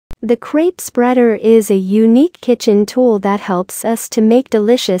The crepe spreader is a unique kitchen tool that helps us to make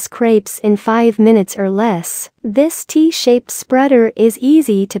delicious crepes in 5 minutes or less. This T-shaped spreader is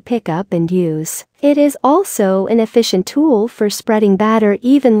easy to pick up and use. It is also an efficient tool for spreading batter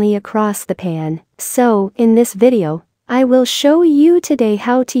evenly across the pan. So, in this video, I will show you today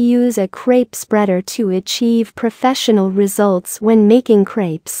how to use a crepe spreader to achieve professional results when making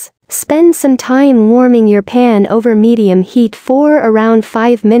crepes. Spend some time warming your pan over medium heat for around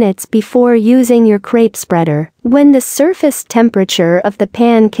 5 minutes before using your crepe spreader. When the surface temperature of the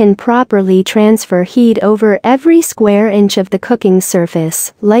pan can properly transfer heat over every square inch of the cooking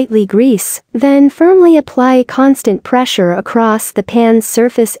surface, lightly grease, then firmly apply constant pressure across the pan's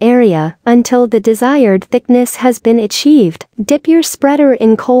surface area until the desired thickness has been achieved. Dip your spreader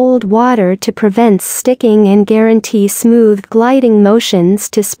in cold water to prevent sticking and guarantee smooth gliding motions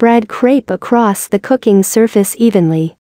to spread crepe across the cooking surface evenly.